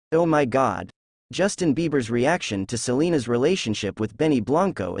Oh my god. Justin Bieber's reaction to Selena's relationship with Benny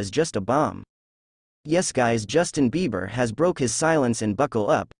Blanco is just a bomb. Yes guys, Justin Bieber has broke his silence, and buckle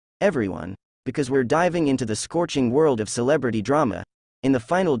up, everyone, because we're diving into the scorching world of celebrity drama. In the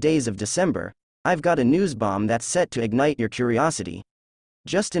final days of December, I've got a news bomb that's set to ignite your curiosity.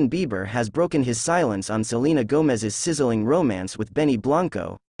 Justin Bieber has broken his silence on Selena Gomez's sizzling romance with Benny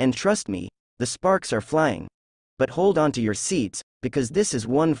Blanco, and trust me, the sparks are flying. But hold on to your seats, because this is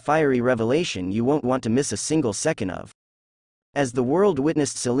one fiery revelation you won't want to miss a single second of. As the world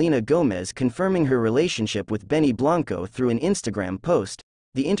witnessed Selena Gomez confirming her relationship with Benny Blanco through an Instagram post,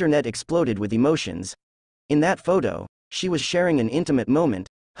 the internet exploded with emotions. In that photo, she was sharing an intimate moment,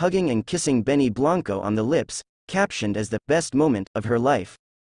 hugging and kissing Benny Blanco on the lips, captioned as the best moment of her life.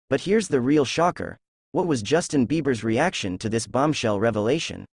 But here's the real shocker. What was Justin Bieber's reaction to this bombshell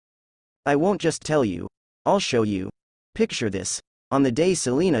revelation? I won't just tell you, I'll show you. Picture this. On the day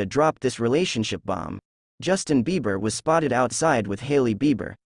Selena dropped this relationship bomb, Justin Bieber was spotted outside with Hailey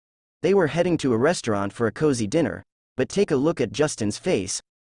Bieber. They were heading to a restaurant for a cozy dinner, but take a look at Justin's face.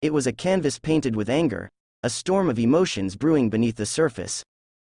 It was a canvas painted with anger, a storm of emotions brewing beneath the surface.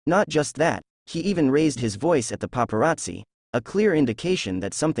 Not just that, he even raised his voice at the paparazzi, a clear indication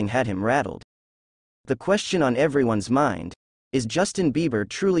that something had him rattled. The question on everyone's mind: is Justin Bieber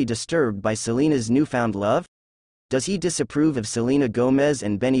truly disturbed by Selena's newfound love? Does he disapprove of Selena Gomez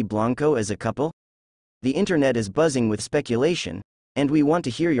and Benny Blanco as a couple? The internet is buzzing with speculation, and we want to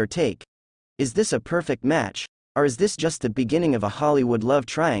hear your take. Is this a perfect match, or is this just the beginning of a Hollywood love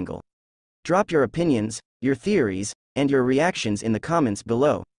triangle? Drop your opinions, your theories, and your reactions in the comments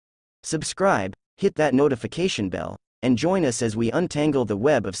below. Subscribe, hit that notification bell, and join us as we untangle the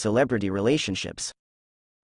web of celebrity relationships.